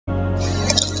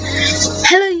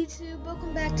Hello YouTube,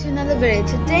 welcome back to another video.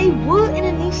 Today we're in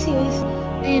a new series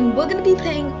and we're gonna be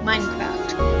playing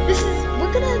Minecraft.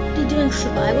 We're gonna be doing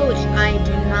survival, which I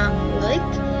do not like.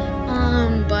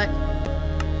 But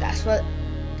that's what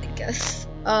I guess.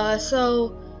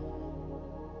 So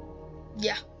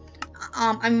yeah.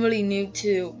 I'm really new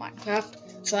to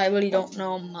Minecraft, so I really don't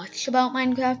know much about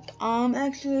Minecraft.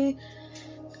 Actually.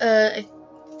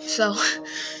 So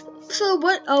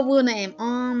what will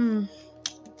name?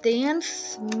 Dan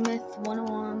Smith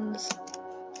 101s.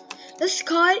 Let's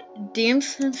call it Dan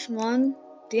Smith 101.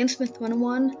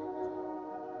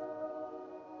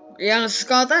 Yeah, let's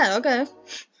call it that.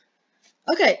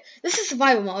 Okay, this is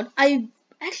survival mode. I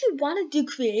actually want to do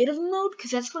creative mode because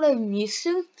that's what I'm used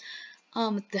to.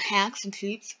 With the hacks and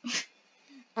cheats.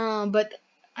 But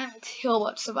I'm chill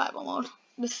about survival mode.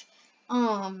 This,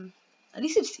 at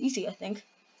least it's easy. I think.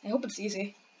 I hope it's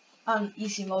easy.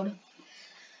 Easy mode.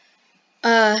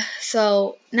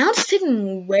 So now it's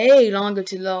taking way longer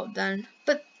to load then.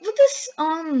 But what this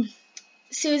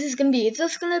series is gonna be, it's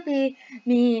just gonna be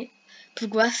me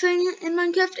progressing in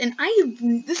Minecraft, and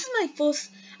this is my first.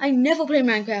 I never played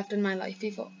Minecraft in my life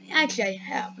before. Actually, I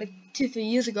have like 2-3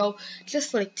 years ago,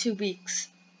 just for like 2 weeks.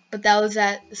 But that was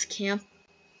at this camp.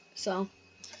 So.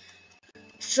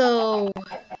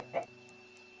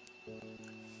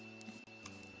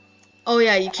 Oh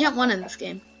yeah, you can't run in this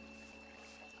game.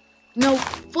 No,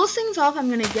 first things off, I'm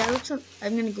gonna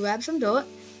grab some dirt.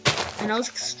 I know it's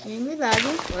extremely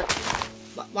laggy,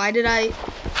 but why did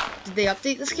they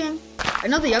update this game? I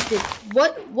know they updated.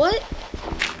 What?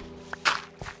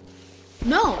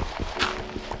 No.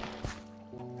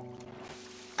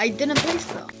 I didn't place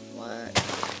though.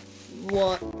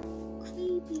 What?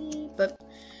 Creepy. But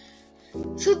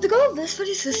so the goal of this one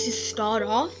is just to start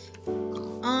off.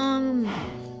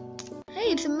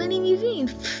 Hey, it's a mini museum.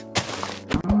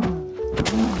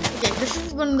 Okay, this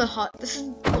is one of the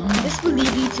this will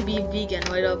lead you to be vegan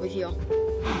right over here.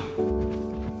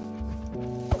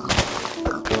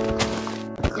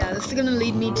 Yeah, this is gonna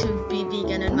lead me to be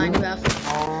vegan in Minecraft.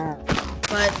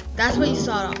 But that's where you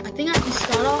start off. I think you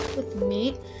start off with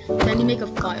meat, then you make a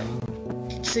fire.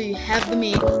 So you have the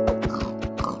meat.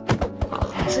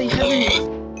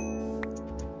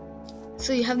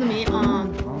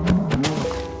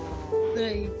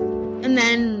 And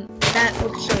then that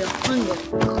will show your hunger.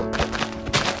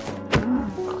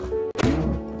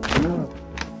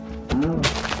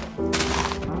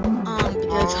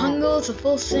 Because hunger is the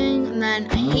first thing, and then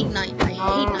I hate night. I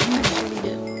really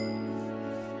do.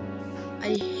 I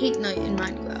hate night in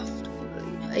Minecraft.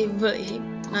 I really hate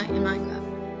night in Minecraft.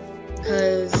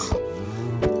 Because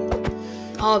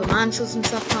all the monsters and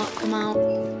stuff come out.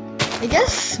 I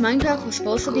guess Minecraft was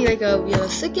supposed to be like a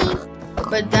realistic game,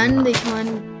 but then they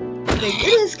it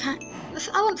is kind of,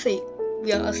 I won't say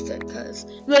realistic, because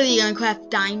really you're gonna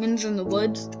craft diamonds in the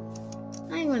woods.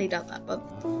 I really doubt that, but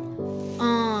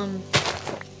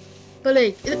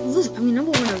like, number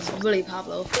one, it was really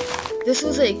popular. This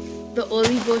was like the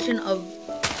early version of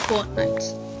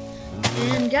Fortnite.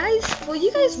 And guys, for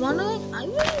you guys wondering, I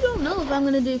really don't know if I'm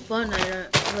gonna do Fortnite or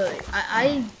really.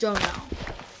 I don't know.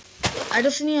 I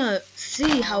just need to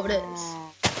see how it is.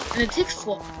 And it takes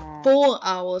 4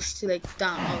 hours to like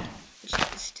download, which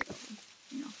is too,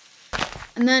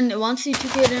 And then it wants you to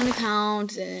create an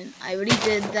account, and I already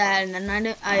did that, and then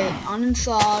I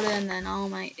uninstalled it, and then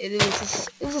it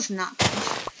was just not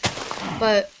nice.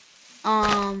 But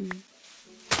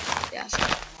yeah. So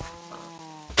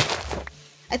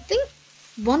I think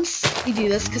once we do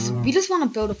this, because we just want to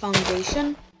build a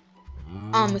foundation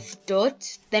with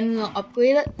dirt, then we'll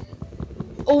upgrade it.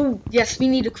 Oh yes, we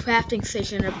need a crafting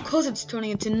station because it's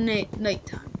turning into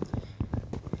nighttime.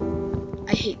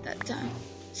 I hate that time,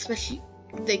 especially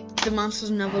the monsters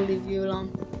never leave you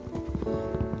alone.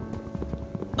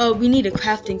 Oh, we need a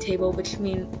crafting table, which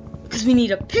means because we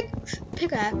need a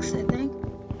pickaxe, I think.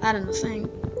 I don't know, saying,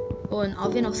 or an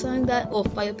oven or something like that, or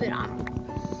fire pit. I don't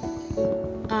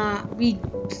know. We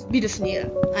just need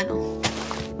it. I know.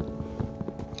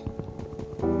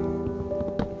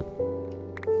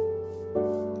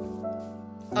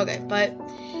 Okay, but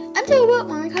I'm talking about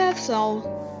Minecraft, so,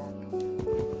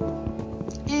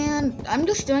 and I'm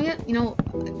just doing it,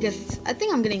 because I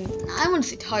think I wouldn't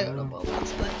say tired of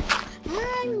Roblox, but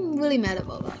I'm really mad at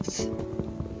Roblox,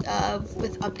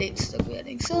 with updates still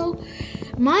getting. So,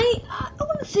 I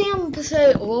wouldn't say I'm per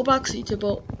se a Roblox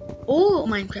YouTuber or a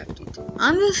Minecraft YouTuber.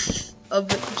 I'm just a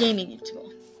gaming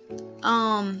YouTuber.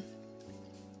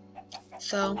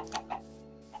 So.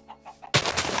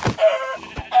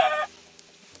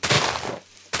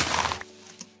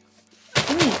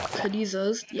 Could use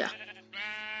those, yeah.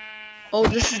 Oh,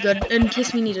 this is good in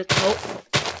case we need a coat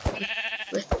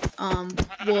with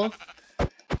wool.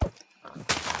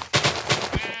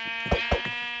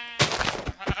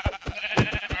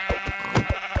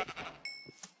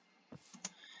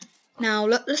 Now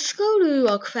let's go to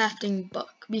a crafting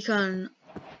book because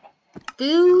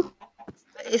food.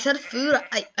 Is that food?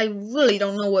 I really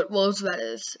don't know what wolves that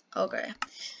is. Okay.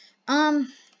 5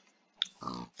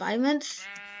 minutes.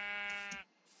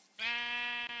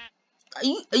 Are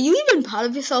you even proud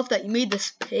of yourself that you made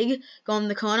this pig go in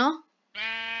the corner?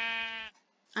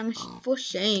 I'm for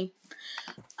shame.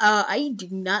 I do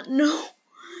not know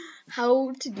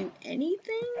how to do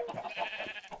anything.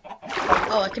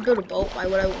 Oh, I could build a boat. Why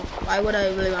would I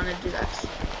really want to do that?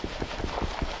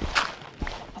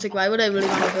 It's like, why would I really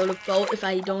want to build a boat if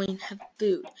I don't even have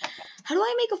food? How do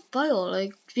I make a fire?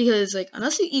 Like, because like,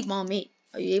 unless you eat more meat,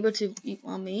 are you able to eat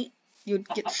more meat? You'd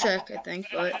get sick, I think.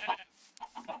 But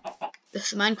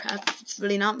this is Minecraft. It's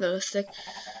really not realistic.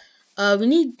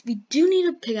 We do need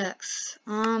a pickaxe.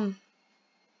 Oh,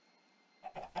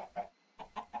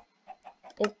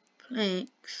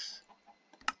 planks.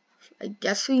 I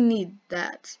guess we need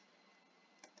that.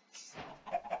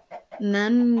 And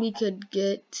then we could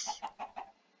get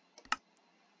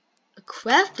a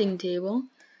crafting table,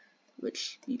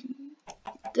 which we do.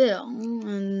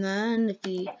 And then if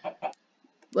we,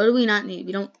 what do we not need?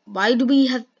 We don't. Why do we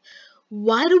have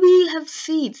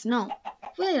seeds? No.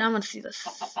 Wait, I want to see this.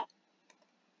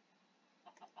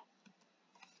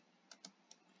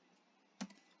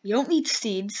 We don't need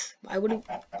seeds. Why would we?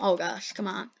 Oh gosh, come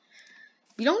on.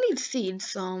 We don't need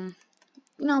seeds. You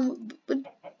know,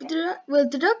 we're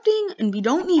deducting, and we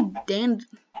don't need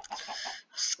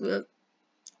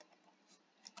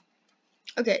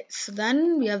Okay, so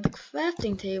then we have the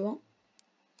crafting table.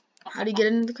 How do you get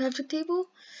into the crafting table?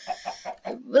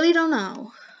 I really don't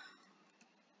know.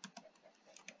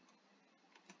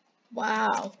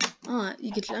 Wow. Oh,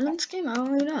 you get learn this game? I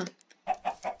don't really know.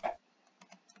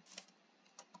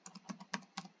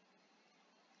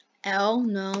 L,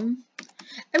 no.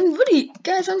 I'm really,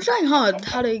 guys, I'm trying hard.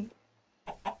 How to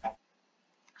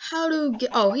get,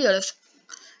 oh, here it is.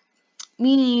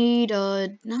 We need,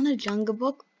 not a jungle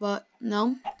book, but,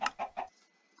 no.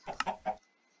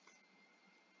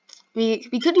 We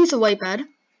could use a white bed.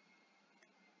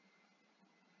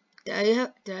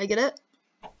 Did I get it?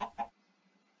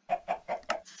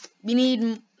 We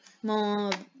need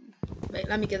more, wait,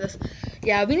 let me get this.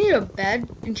 Yeah, we need a bed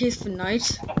in case for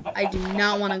night. I do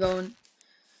not want to go in.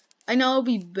 I know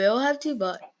we will have to,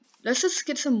 but let's just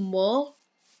get some wool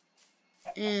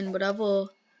and whatever.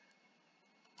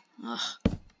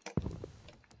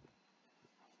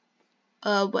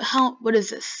 What is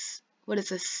this? What is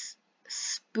this?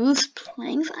 Spruce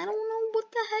planks? I don't know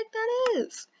what the heck that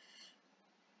is.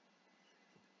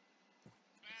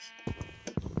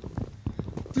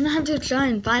 I'm gonna have to try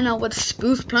and find out what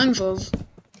spruce planks is.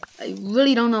 I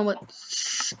really don't know what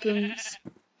spruce.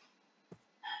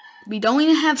 We don't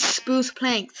even have spruce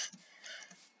planks.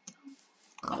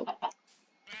 Oh.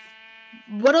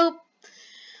 What up?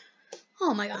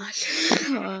 Oh my gosh.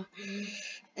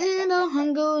 And our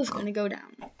hunger is gonna go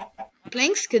down.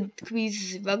 Planks could we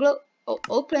use regular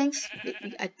oak planks?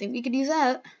 I think we could use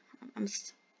that. I'm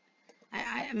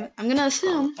gonna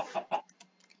assume.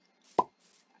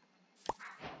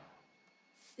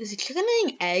 Is the chicken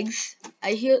laying eggs?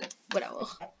 I hear whatever.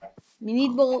 We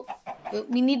need bowl,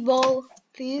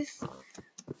 please.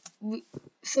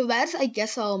 So that's, I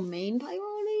guess, our main priority.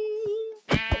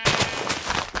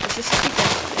 Let's just keep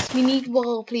that. Yes, we need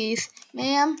bowl, please,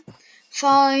 ma'am.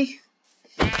 Sorry.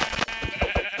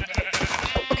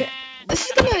 Okay, this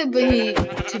is gonna bring me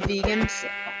to vegans.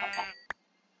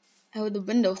 Oh, the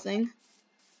window thing.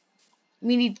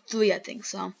 We need 3, I think.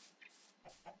 So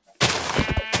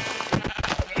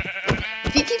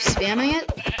if you keep spamming it,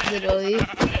 literally.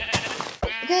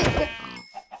 Okay.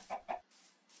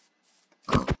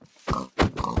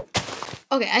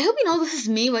 Okay, I hope you know this is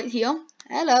me right here.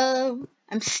 Hello,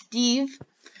 I'm Steve.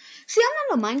 See,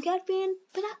 I'm not a Minecraft fan,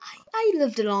 but I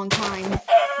lived a long time.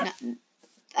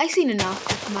 I've seen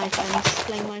enough of my friends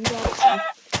playing Minecraft,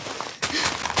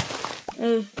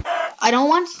 so. I don't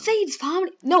want seeds,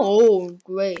 family. No,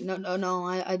 great. No,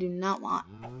 I do not want.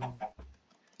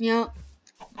 You know,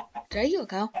 there you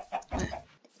go. Okay.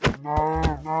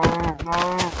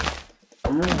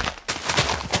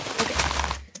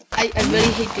 I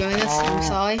really hate doing this. I'm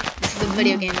sorry. This is a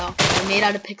video game though. They're made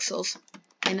out of pixels.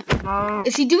 And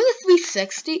is he doing a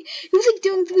 360? Who's like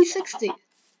doing 360?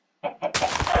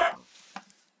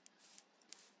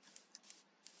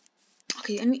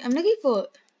 Okay, I'm looking for.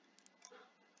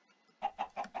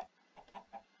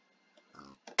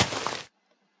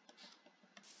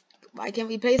 Why can't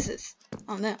we place this?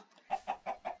 Oh no.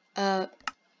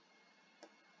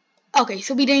 Okay,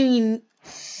 so we didn't even...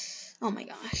 Oh my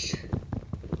gosh.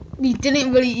 We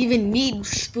didn't really even need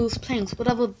spruce planks,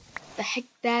 whatever the heck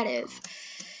that is.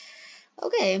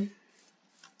 Okay.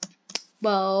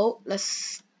 Well,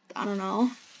 let's... I don't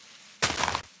know.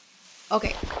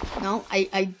 Okay. No,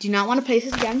 I do not want to place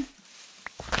this again.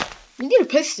 We need a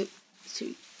place to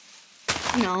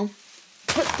you know,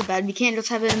 put the bed. We can't just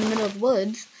have it in the middle of the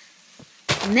woods.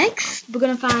 Next, we're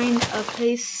gonna find a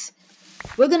place.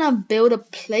 We're gonna build a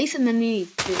place and then we need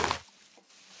food.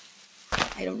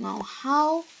 I don't know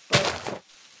how, but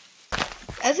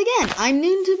as again, I'm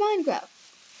new to Minecraft.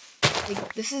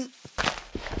 Like, this is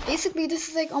basically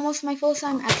like almost my first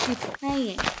time actually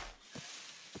playing.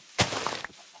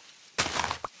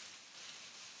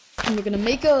 And we're gonna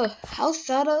make a house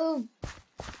out of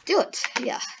dirt.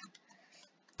 Yeah.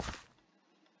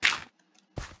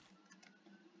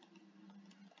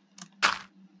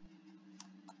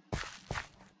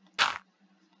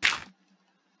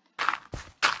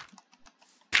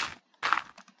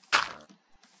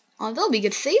 Although we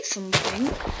could save something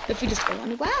if we just go on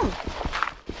the ground.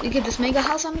 We could just make a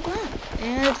house on the ground.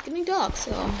 And it's getting dark,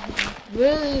 so I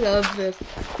really love this.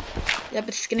 Yep,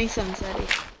 it's getting sunsetty.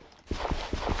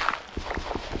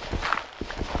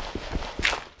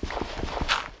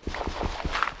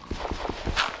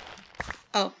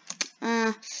 Oh.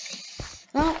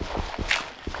 Well.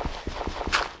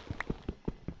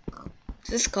 Is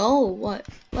this go or what?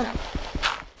 Whatever.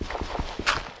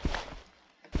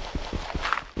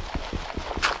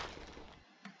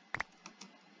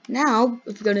 Now,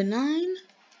 if we go to 9,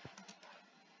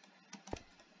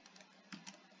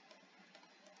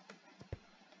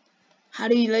 how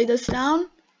do you lay this down?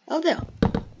 Oh, there.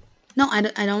 No, I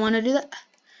don't want to do that.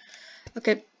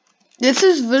 Okay, this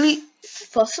is really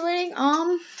frustrating.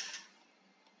 How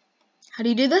do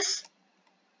you do this?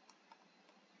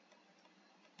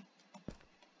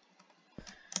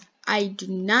 I do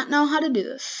not know how to do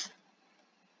this.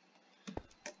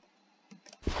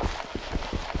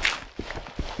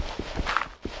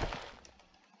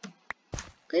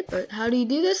 Okay, but how do you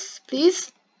do this, please?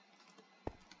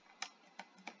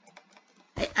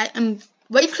 I'm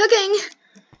right clicking.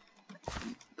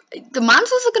 The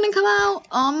monsters are gonna come out.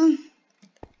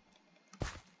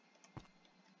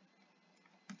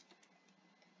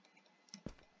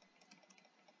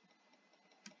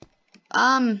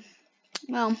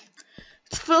 Well,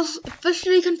 it's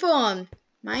officially confirmed.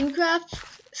 Minecraft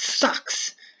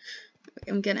sucks.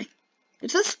 I'm kidding.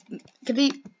 It's just could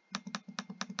be.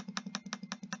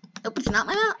 Nope, it's not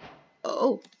my map.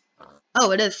 Oh,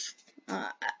 it is.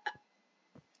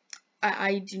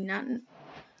 I do not.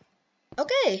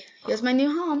 Okay, here's my new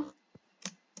home.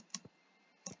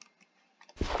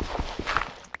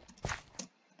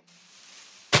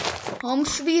 Home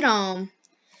sweet home.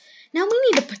 Now we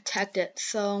need to protect it,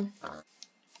 so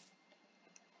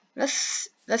let's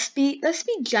be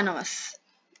generous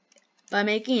by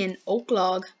making an oak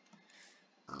log.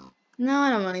 No,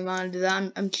 I don't really want to do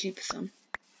that. I'm cheap, so.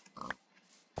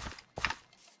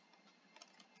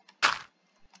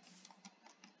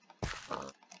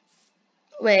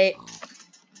 Wait.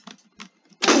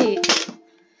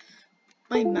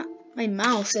 My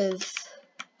mouse is.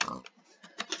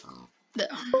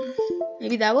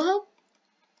 Maybe that will help.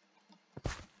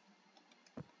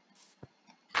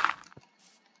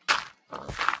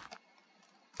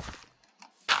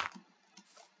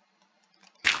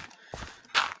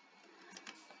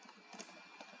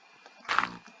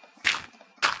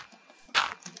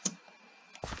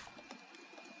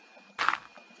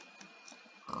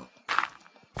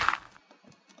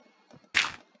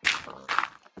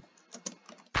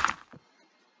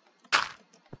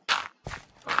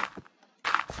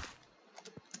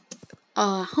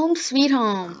 Home sweet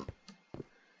home.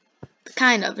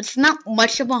 Kind of. It's not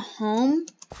much of a home,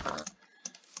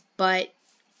 but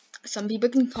some people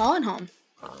can call it home.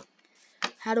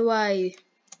 How do I...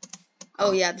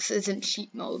 Oh yeah, this isn't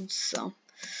cheat mode, so...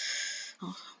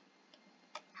 Oh.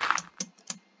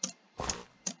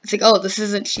 It's like, oh, this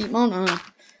isn't cheat mode?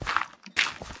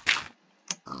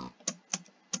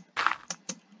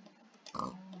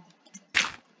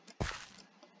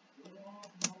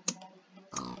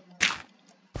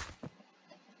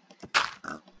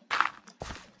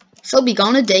 So be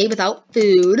gone a day without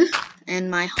food,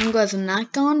 and my hunger has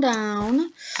not gone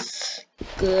down.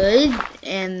 Good,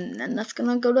 and then that's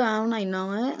gonna go down. I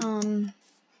know it.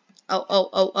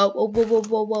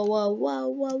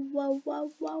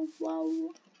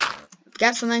 Whoa.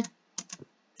 Got something.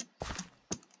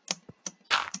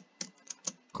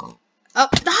 Oh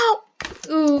no!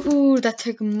 Ooh, that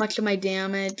took much of my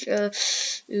damage.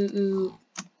 Ooh.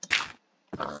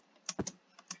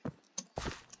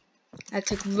 That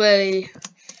took really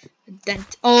a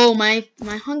dent. Oh, my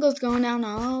hunger's going down.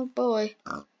 Oh boy.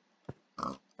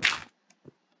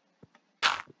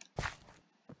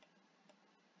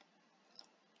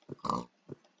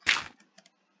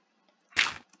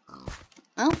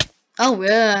 Oh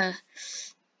yeah.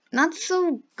 Not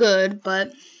so good,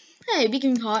 but hey, we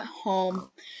can call it home.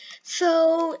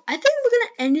 So I think we're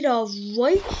gonna end it off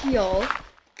right here,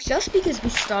 just because we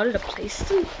started a place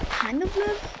to kind of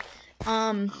live.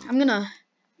 I'm gonna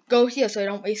go here so I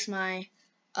don't waste my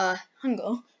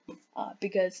hunger.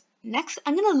 Because next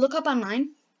I'm gonna look up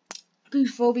online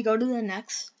before we go to the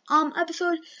next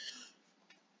episode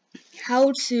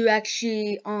how to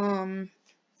actually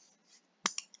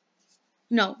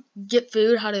get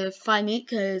food, how to find meat,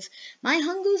 because my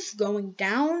hunger's going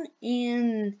down.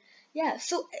 And yeah,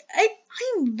 so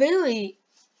I'm very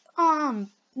I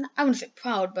wouldn't say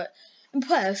proud, but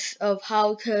impressed of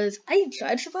how, because I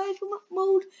tried survival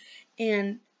mode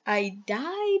and I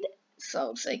died,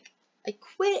 so it's like I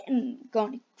quit and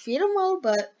gone to creative mode.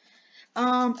 But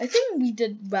I think we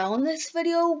did well in this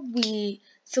video.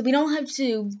 So we don't have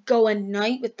to go at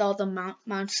night with all the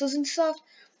monsters and stuff.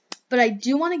 But I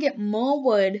do want to get more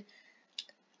wood,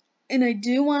 and I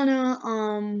do want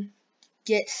to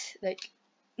get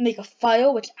make a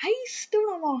fire, which I still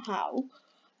don't know how.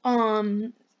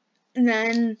 And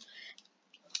then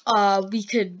we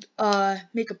could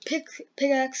make a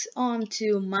pickaxe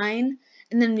to mine,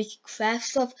 and then we could craft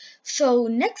stuff. So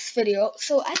next video,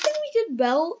 so I think we did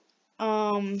well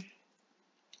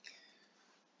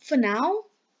for now,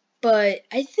 but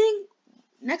I think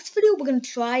next video we're gonna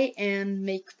try and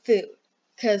make food,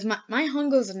 because my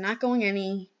hunger is not going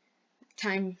any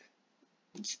time.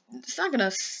 It's not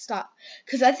gonna stop,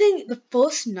 because I think the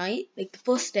first night, like the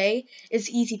first day, is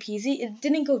easy peasy. It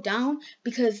didn't go down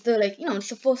because they're like, it's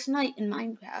the first night in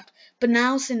Minecraft. But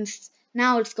now, since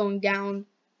now it's going down,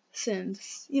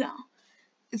 since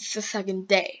it's the second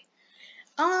day.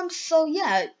 So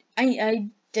yeah, I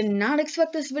did not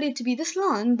expect this video to be this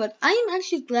long, but I am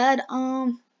actually glad.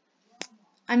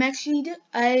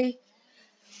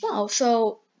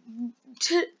 So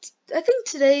I think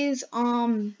today's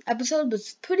episode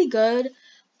was pretty good.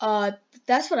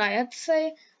 That's what I have to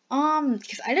say.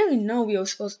 Because I didn't even know we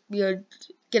were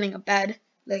getting a bed,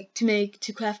 like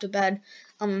to craft a bed.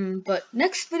 But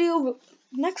next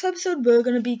episode we're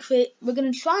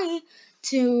gonna try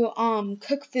to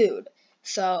cook food.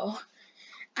 So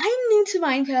I'm new to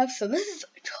Minecraft, so this is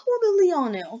totally all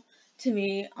new to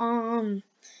me.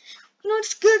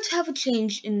 It's good to have a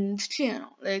change in this channel.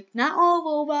 Like, not all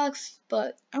Roblox,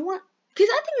 but because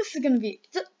I think this is gonna be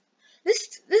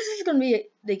this is gonna be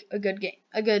like a good game,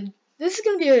 this is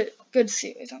gonna be a good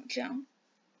series on the channel.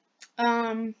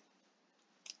 The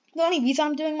only reason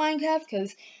I'm doing Minecraft,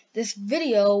 because this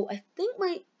video I think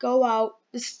might go out.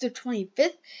 This is the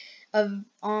 25th of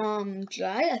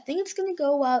July. I think it's gonna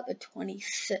go out the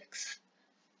 26th.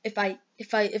 If I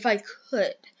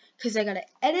could, because I gotta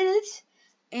edit it.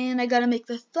 And I gotta make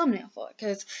the thumbnail for it,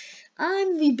 because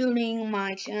I'm rebuilding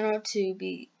my channel to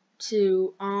be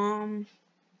kind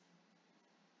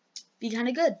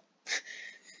of good,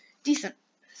 decent.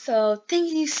 So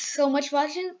thank you so much for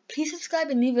watching. Please subscribe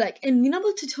and leave a like, and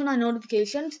remember to turn on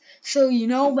notifications so you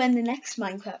know when the next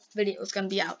Minecraft video is gonna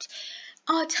be out.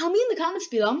 Tell me in the comments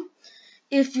below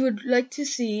if you would like to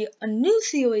see a new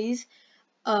series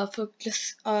for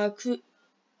just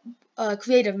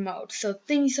creative mode. So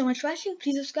thank you so much for watching.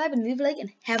 Please subscribe and leave a like,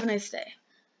 and have a nice day.